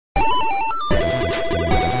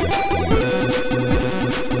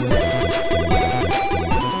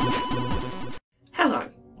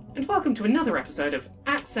episode of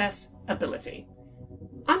Accessibility.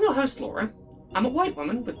 I'm your host, Laura. I'm a white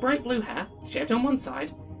woman with bright blue hair, shaved on one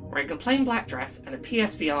side, wearing a plain black dress and a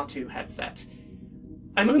PSVR2 headset.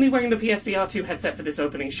 I'm only wearing the PSVR2 headset for this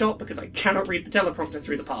opening shot because I cannot read the teleprompter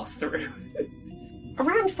through the pass-through.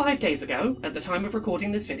 Around 5 days ago, at the time of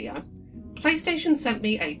recording this video, PlayStation sent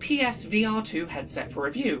me a PSVR2 headset for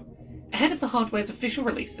review, ahead of the hardware's official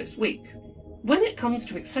release this week. When it comes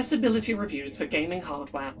to accessibility reviews for gaming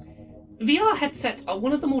hardware, VR headsets are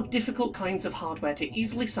one of the more difficult kinds of hardware to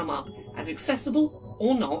easily sum up as accessible,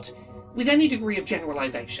 or not, with any degree of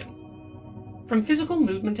generalization. From physical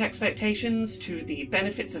movement expectations to the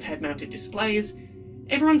benefits of head-mounted displays,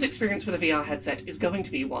 everyone's experience with a VR headset is going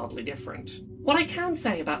to be wildly different. What I can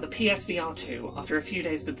say about the PSVR2 after a few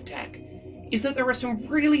days with the tech is that there are some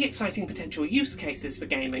really exciting potential use cases for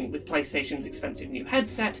gaming with PlayStation's expensive new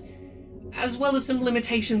headset, as well as some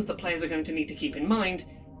limitations that players are going to need to keep in mind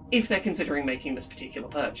if they're considering making this particular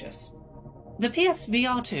purchase. The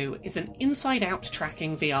PSVR2 is an inside-out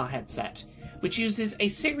tracking VR headset, which uses a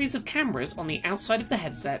series of cameras on the outside of the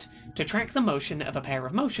headset to track the motion of a pair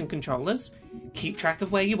of motion controllers, keep track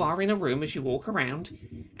of where you are in a room as you walk around,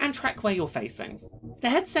 and track where you're facing. The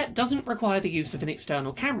headset doesn't require the use of an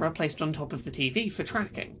external camera placed on top of the TV for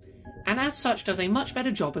tracking, and as such does a much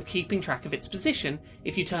better job of keeping track of its position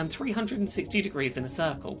if you turn 360 degrees in a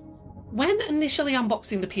circle. When initially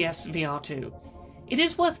unboxing the PSVR2, it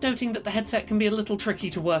is worth noting that the headset can be a little tricky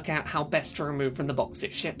to work out how best to remove from the box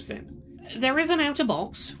it ships in. There is an outer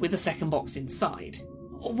box with a second box inside.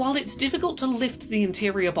 While it's difficult to lift the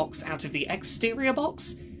interior box out of the exterior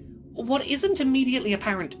box, what isn't immediately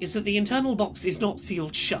apparent is that the internal box is not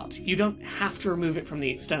sealed shut. You don't have to remove it from the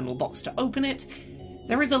external box to open it.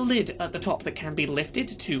 There is a lid at the top that can be lifted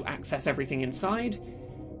to access everything inside.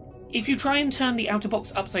 If you try and turn the outer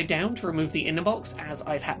box upside down to remove the inner box, as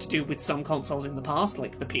I've had to do with some consoles in the past,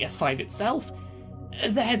 like the PS5 itself,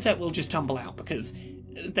 the headset will just tumble out because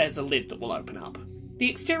there's a lid that will open up. The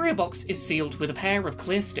exterior box is sealed with a pair of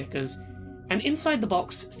clear stickers, and inside the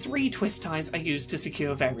box, 3 twist ties are used to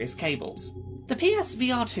secure various cables. The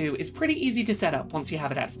PSVR2 is pretty easy to set up once you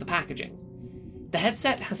have it out of the packaging. The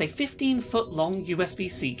headset has a 15-foot-long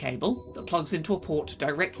USB-C cable that plugs into a port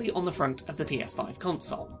directly on the front of the PS5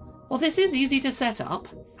 console. While this is easy to set up,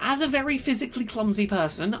 as a very physically clumsy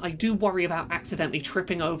person, I do worry about accidentally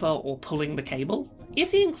tripping over or pulling the cable.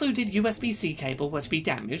 If the included USB-C cable were to be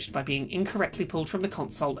damaged by being incorrectly pulled from the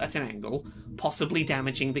console at an angle, possibly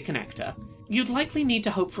damaging the connector, you'd likely need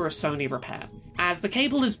to hope for a Sony repair, as the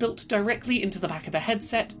cable is built directly into the back of the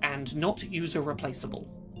headset and not user replaceable.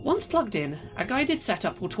 Once plugged in, a guided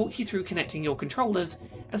setup will talk you through connecting your controllers,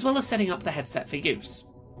 as well as setting up the headset for use.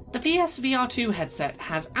 The PSVR2 headset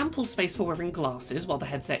has ample space for wearing glasses while the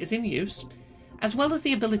headset is in use, as well as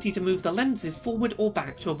the ability to move the lenses forward or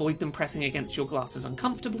back to avoid them pressing against your glasses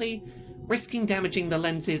uncomfortably, risking damaging the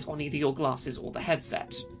lenses on either your glasses or the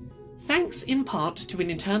headset. Thanks in part to an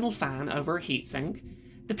internal fan over a heatsink,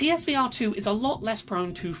 the PSVR2 is a lot less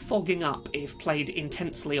prone to fogging up if played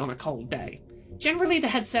intensely on a cold day. Generally, the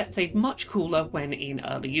headset stayed much cooler when in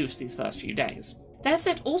early use these first few days. The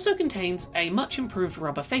headset also contains a much improved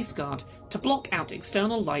rubber face guard to block out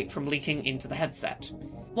external light from leaking into the headset.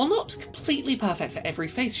 While not completely perfect for every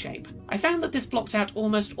face shape, I found that this blocked out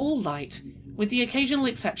almost all light, with the occasional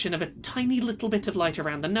exception of a tiny little bit of light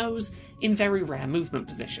around the nose in very rare movement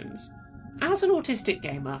positions. As an autistic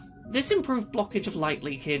gamer, this improved blockage of light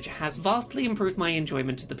leakage has vastly improved my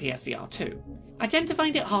enjoyment of the PSVR2. I tend to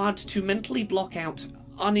find it hard to mentally block out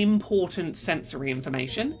unimportant sensory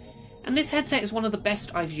information, and this headset is one of the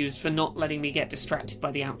best I've used for not letting me get distracted by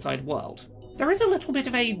the outside world. There is a little bit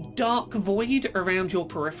of a dark void around your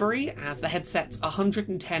periphery, as the headset's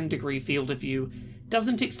 110-degree field of view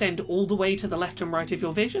doesn't extend all the way to the left and right of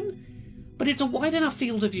your vision, but it's a wide enough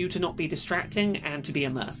field of view to not be distracting and to be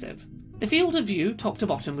immersive. The field of view, top to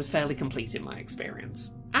bottom, was fairly complete in my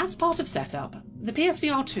experience. As part of setup, the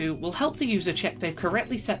PSVR2 will help the user check they've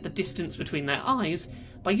correctly set the distance between their eyes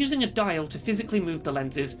by using a dial to physically move the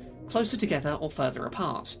lenses closer together or further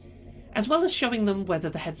apart, as well as showing them whether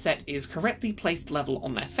the headset is correctly placed level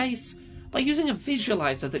on their face by using a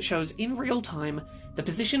visualizer that shows in real time the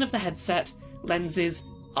position of the headset, lenses,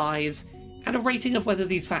 eyes, and a rating of whether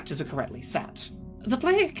these factors are correctly set. The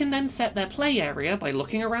player can then set their play area by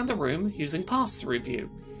looking around the room using pass-through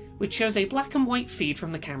view, which shows a black and white feed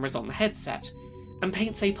from the cameras on the headset, and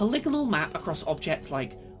paints a polygonal map across objects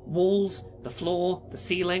like walls, the floor, the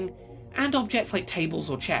ceiling, and objects like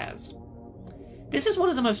tables or chairs. This is one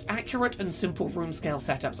of the most accurate and simple room scale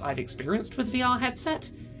setups I've experienced with VR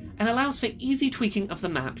headset, and allows for easy tweaking of the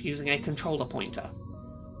map using a controller pointer.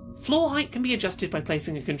 Floor height can be adjusted by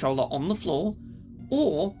placing a controller on the floor,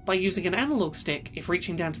 or by using an analog stick if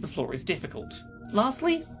reaching down to the floor is difficult.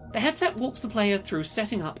 Lastly, the headset walks the player through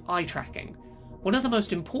setting up eye tracking, one of the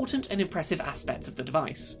most important and impressive aspects of the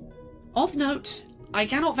device. Of note, I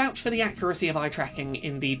cannot vouch for the accuracy of eye tracking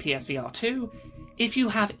in the PSVR 2 if you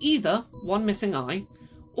have either one missing eye,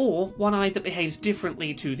 or one eye that behaves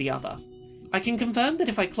differently to the other. I can confirm that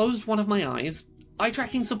if I closed one of my eyes, eye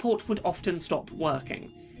tracking support would often stop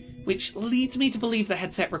working, which leads me to believe the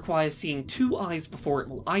headset requires seeing two eyes before it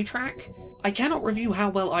will eye track. I cannot review how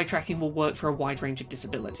well eye tracking will work for a wide range of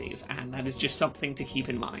disabilities, and that is just something to keep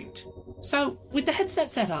in mind. So, with the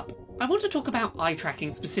headset set up, I want to talk about eye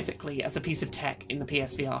tracking specifically as a piece of tech in the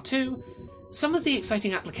PSVR 2, some of the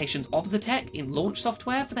exciting applications of the tech in launch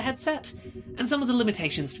software for the headset, and some of the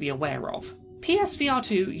limitations to be aware of. PSVR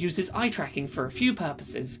 2 uses eye tracking for a few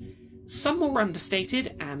purposes, some more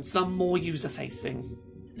understated and some more user-facing.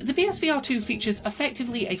 The PSVR 2 features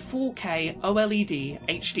effectively a 4K OLED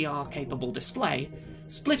HDR-capable display,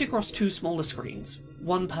 split across two smaller screens,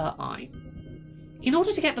 one per eye. In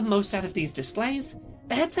order to get the most out of these displays,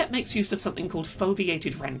 the headset makes use of something called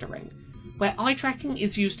foveated rendering, where eye tracking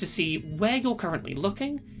is used to see where you're currently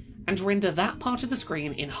looking, and render that part of the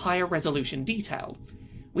screen in higher resolution detail,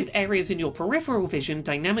 with areas in your peripheral vision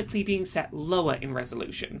dynamically being set lower in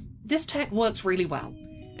resolution. This tech works really well,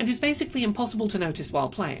 and is basically impossible to notice while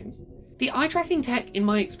playing. The eye tracking tech, in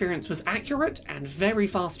my experience, was accurate and very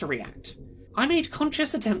fast to react. I made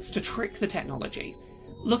conscious attempts to trick the technology,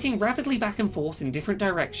 looking rapidly back and forth in different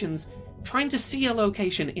directions, trying to see a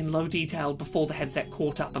location in low detail before the headset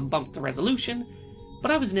caught up and bumped the resolution,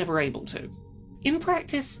 but I was never able to. In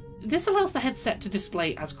practice, this allows the headset to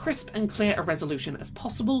display as crisp and clear a resolution as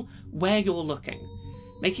possible where you're looking,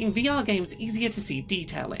 making VR games easier to see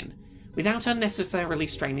detail in, without unnecessarily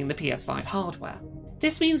straining the PS5 hardware.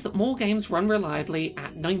 This means that more games run reliably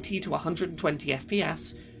at 90 to 120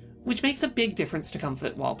 FPS, which makes a big difference to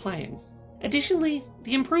comfort while playing. Additionally,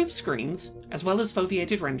 the improved screens, as well as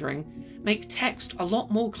foveated rendering, make text a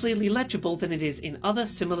lot more clearly legible than it is in other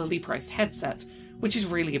similarly priced headsets, which is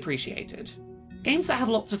really appreciated. Games that have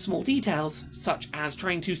lots of small details, such as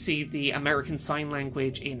trying to see the American Sign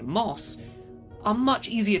Language in Moss, are much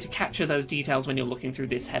easier to capture those details when you're looking through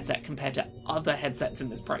this headset compared to other headsets in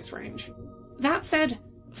this price range. That said,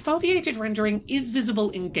 foveated rendering is visible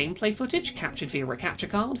in gameplay footage captured via a capture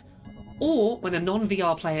card, or when a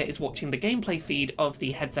non-VR player is watching the gameplay feed of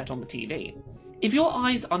the headset on the TV. If your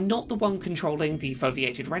eyes are not the one controlling the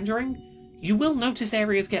foveated rendering, you will notice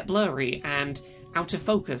areas get blurry and out of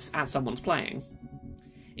focus as someone's playing.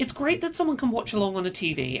 It's great that someone can watch along on a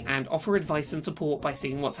TV and offer advice and support by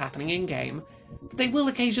seeing what's happening in-game, but they will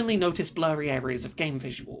occasionally notice blurry areas of game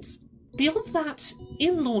visuals. Beyond that,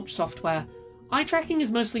 in launch software, eye tracking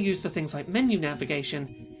is mostly used for things like menu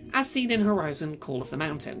navigation, as seen in Horizon Call of the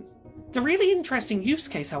Mountain. The really interesting use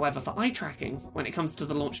case, however, for eye tracking, when it comes to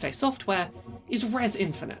the launch day software, is Res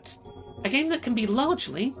Infinite, a game that can be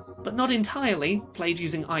largely, but not entirely, played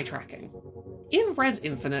using eye tracking. In Res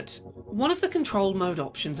Infinite, one of the control mode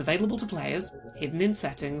options available to players, hidden in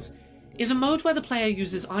settings, is a mode where the player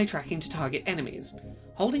uses eye tracking to target enemies,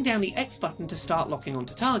 holding down the X button to start locking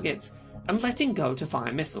onto targets, and letting go to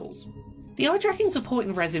fire missiles. The eye tracking support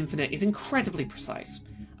in Res Infinite is incredibly precise,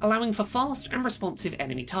 allowing for fast and responsive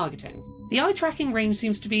enemy targeting. The eye tracking range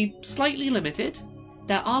seems to be slightly limited.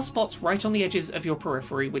 There are spots right on the edges of your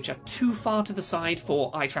periphery which are too far to the side for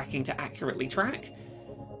eye tracking to accurately track,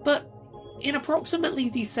 but in approximately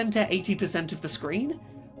the center 80% of the screen,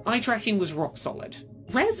 eye tracking was rock solid.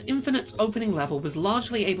 Res Infinite's opening level was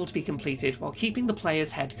largely able to be completed while keeping the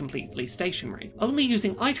player's head completely stationary, only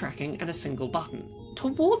using eye tracking and a single button.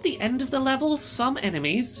 Toward the end of the level, some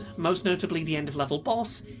enemies, most notably the end-of-level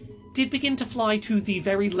boss, did begin to fly to the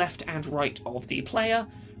very left and right of the player,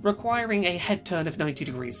 requiring a head turn of 90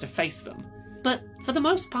 degrees to face them. But for the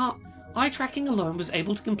most part, eye tracking alone was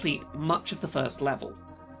able to complete much of the first level.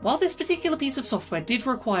 While this particular piece of software did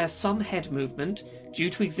require some head movement due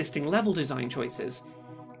to existing level design choices,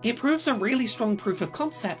 it proves a really strong proof of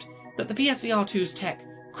concept that the PSVR 2's tech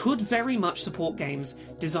could very much support games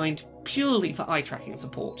designed purely for eye tracking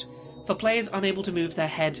support, for players unable to move their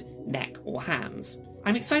head, neck, or hands.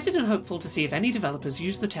 I'm excited and hopeful to see if any developers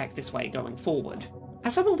use the tech this way going forward.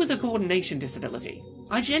 As someone with a coordination disability,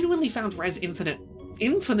 I genuinely found Res Infinite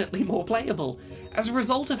infinitely more playable as a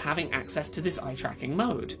result of having access to this eye tracking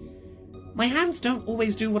mode. My hands don't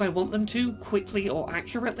always do what I want them to, quickly or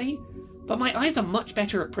accurately, but my eyes are much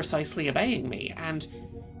better at precisely obeying me, and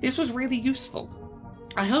this was really useful.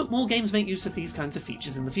 I hope more games make use of these kinds of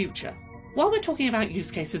features in the future. While we're talking about use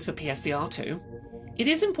cases for PSVR 2, It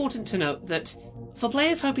is important to note that for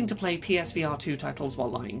players hoping to play PSVR2 titles while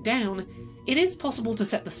lying down, it is possible to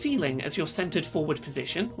set the ceiling as your centered forward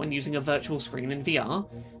position when using a virtual screen in VR,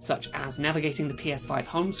 such as navigating the PS5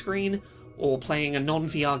 home screen, or playing a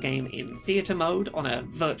non-VR game in theatre mode on a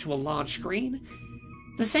virtual large screen.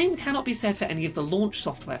 The same cannot be said for any of the launch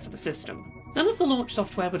software for the system. None of the launch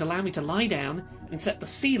software would allow me to lie down and set the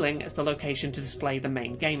ceiling as the location to display the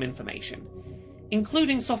main game information,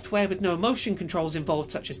 including software with no motion controls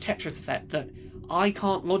involved such as Tetris Effect that I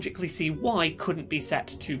can't logically see why couldn't be set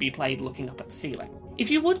to be played looking up at the ceiling. If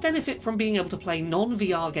you would benefit from being able to play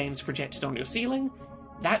non-VR games projected on your ceiling,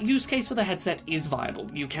 that use case for the headset is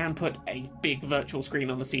viable. You can put a big virtual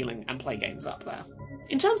screen on the ceiling and play games up there.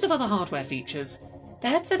 In terms of other hardware features, the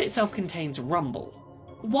headset itself contains rumble.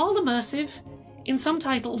 While immersive, in some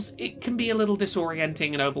titles it can be a little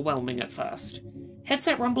disorienting and overwhelming at first.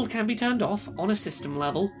 Headset rumble can be turned off on a system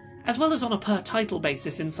level, as well as on a per title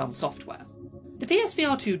basis in some software. The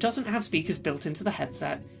PSVR 2 doesn't have speakers built into the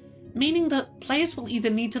headset, meaning that players will either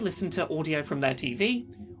need to listen to audio from their TV,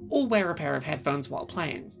 or wear a pair of headphones while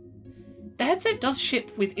playing. The headset does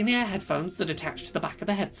ship with in-ear headphones that attach to the back of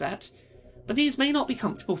the headset, but these may not be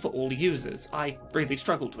comfortable for all users. I really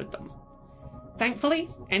struggled with them. Thankfully,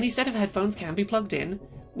 any set of headphones can be plugged in,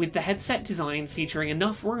 with the headset design featuring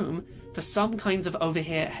enough room for some kinds of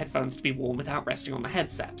over-ear headphones to be worn without resting on the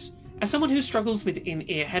headset. As someone who struggles with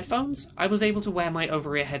in-ear headphones, I was able to wear my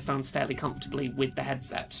over-ear headphones fairly comfortably with the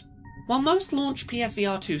headset. While most launch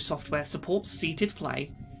PSVR 2 software supports seated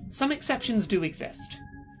play, some exceptions do exist.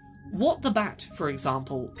 What the Bat, for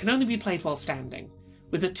example, can only be played while standing,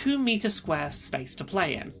 with a 2-metre square space to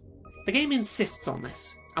play in. The game insists on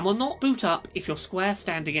this, and will not boot up if your square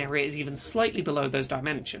standing area is even slightly below those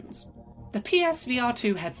dimensions. The PSVR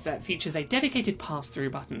 2 headset features a dedicated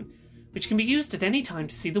pass-through button, which can be used at any time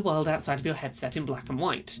to see the world outside of your headset in black and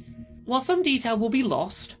white. While some detail will be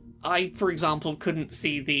lost, I, for example, couldn't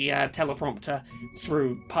see the teleprompter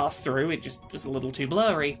through pass-through, it just was a little too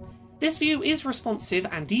blurry. This view is responsive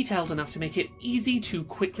and detailed enough to make it easy to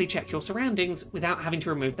quickly check your surroundings without having to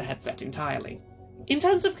remove the headset entirely. In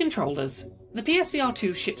terms of controllers, the PSVR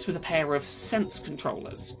 2 ships with a pair of Sense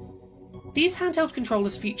controllers. These handheld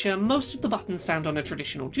controllers feature most of the buttons found on a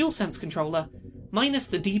traditional DualSense controller, minus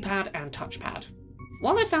the D-pad and touchpad.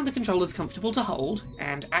 While I found the controllers comfortable to hold,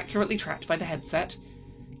 and accurately tracked by the headset,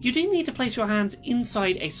 you do need to place your hands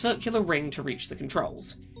inside a circular ring to reach the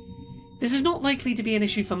controls. This is not likely to be an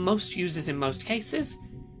issue for most users in most cases,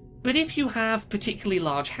 but if you have particularly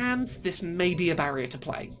large hands, this may be a barrier to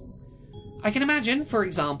play. I can imagine, for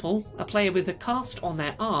example, a player with a cast on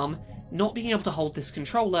their arm not being able to hold this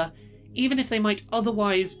controller, even if they might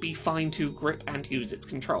otherwise be fine to grip and use its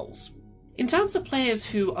controls. In terms of players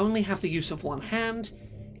who only have the use of one hand,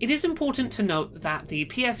 it is important to note that the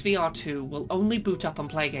PSVR 2 will only boot up and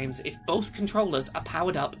play games if both controllers are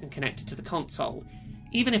powered up and connected to the console,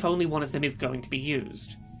 even if only one of them is going to be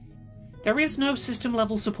used. There is no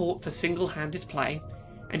system-level support for single-handed play,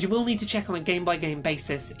 and you will need to check on a game-by-game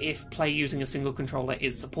basis if play using a single controller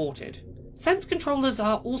is supported. Sense controllers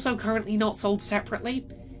are also currently not sold separately,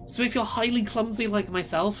 so if you're highly clumsy like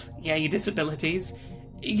myself, yay disabilities,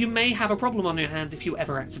 you may have a problem on your hands if you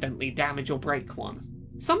ever accidentally damage or break one.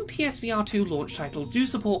 Some PSVR 2 launch titles do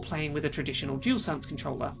support playing with a traditional DualSense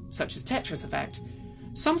controller, such as Tetris Effect.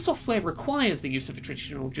 Some software requires the use of a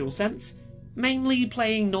traditional DualSense, mainly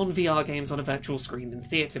playing non-VR games on a virtual screen in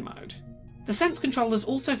theatre mode. The Sense controllers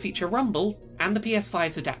also feature rumble and the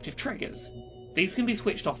PS5's adaptive triggers. These can be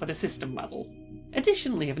switched off at a system level.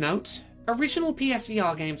 Additionally of note, original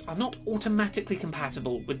PSVR games are not automatically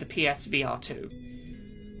compatible with the PSVR 2.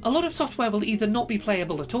 A lot of software will either not be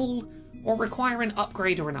playable at all, or require an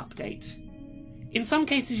upgrade or an update. In some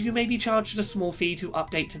cases you may be charged a small fee to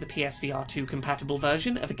update to the PSVR 2 compatible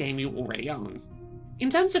version of a game you already own. In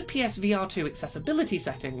terms of PSVR 2 accessibility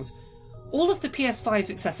settings, all of the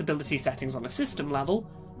PS5's accessibility settings on a system level,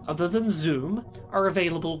 other than zoom, are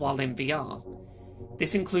available while in VR.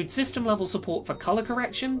 This includes system-level support for colour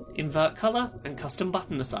correction, invert colour, and custom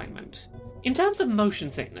button assignment. In terms of motion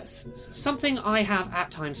sickness, something I have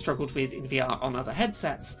at times struggled with in VR on other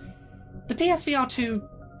headsets, the PSVR 2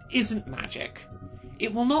 isn't magic.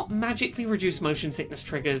 It will not magically reduce motion sickness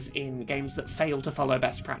triggers in games that fail to follow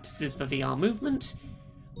best practices for VR movement,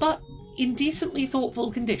 but in decently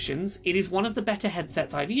thoughtful conditions, it is one of the better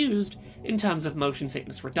headsets I've used in terms of motion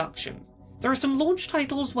sickness reduction. There are some launch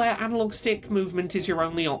titles where analog stick movement is your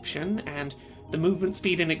only option, and the movement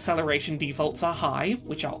speed and acceleration defaults are high,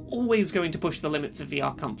 which are always going to push the limits of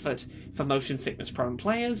VR comfort for motion sickness prone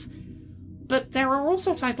players. But there are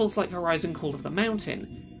also titles like Horizon Call of the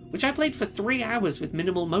Mountain, which I played for 3 hours with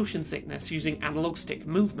minimal motion sickness using analog stick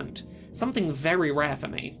movement, something very rare for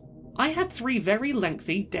me. I had 3 very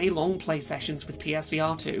lengthy, day-long play sessions with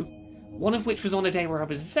PSVR 2, one of which was on a day where I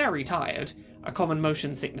was very tired, a common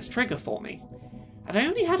motion sickness trigger for me. And I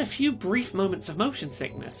only had a few brief moments of motion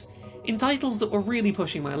sickness, in titles that were really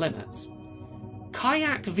pushing my limits.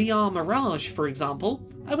 Kayak VR Mirage, for example,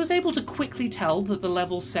 I was able to quickly tell that the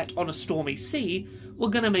levels set on a stormy sea were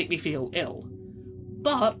going to make me feel ill.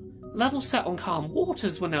 But levels set on calm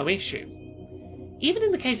waters were no issue. Even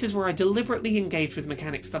in the cases where I deliberately engaged with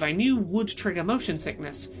mechanics that I knew would trigger motion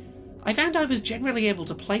sickness, I found I was generally able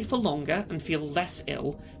to play for longer and feel less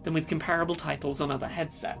ill than with comparable titles on other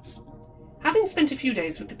headsets. Having spent a few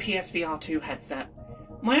days with the PSVR 2 headset,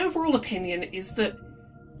 my overall opinion is that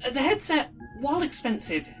the headset, while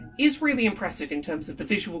expensive, is really impressive in terms of the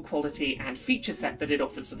visual quality and feature set that it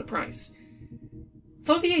offers for the price.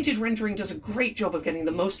 Foveated rendering does a great job of getting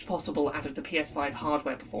the most possible out of the PS5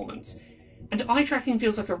 hardware performance, and eye tracking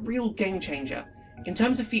feels like a real game changer in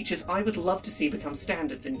terms of features I would love to see become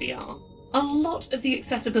standards in VR. A lot of the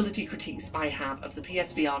accessibility critiques I have of the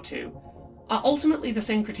PSVR 2 are ultimately the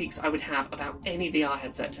same critiques I would have about any VR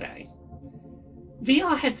headset today.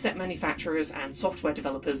 VR headset manufacturers and software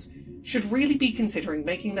developers should really be considering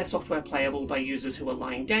making their software playable by users who are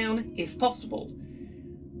lying down, if possible.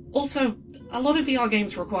 Also, a lot of VR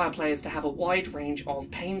games require players to have a wide range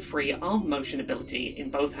of pain-free arm motion ability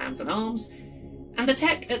in both hands and arms, and the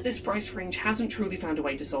tech at this price range hasn't truly found a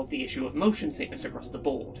way to solve the issue of motion sickness across the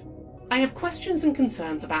board. I have questions and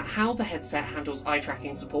concerns about how the headset handles eye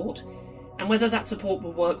tracking support, and whether that support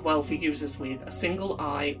will work well for users with a single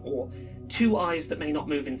eye or 2 eyes that may not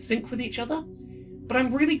move in sync with each other, but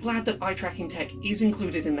I'm really glad that eye tracking tech is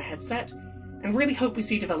included in the headset, and really hope we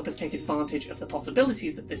see developers take advantage of the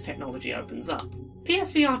possibilities that this technology opens up.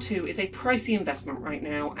 PSVR 2 is a pricey investment right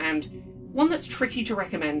now, and one that's tricky to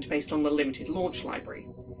recommend based on the limited launch library.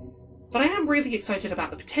 But I am really excited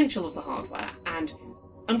about the potential of the hardware, and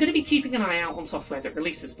I'm going to be keeping an eye out on software that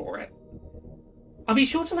releases for it. I'll be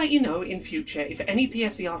sure to let you know in future if any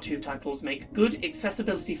PSVR 2 titles make good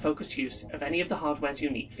accessibility-focused use of any of the hardware's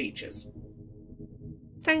unique features.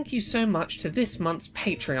 Thank you so much to this month's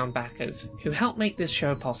Patreon backers who help make this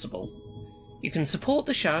show possible. You can support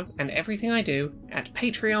the show and everything I do at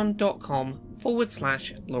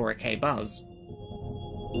patreon.com/LauraKBuzz.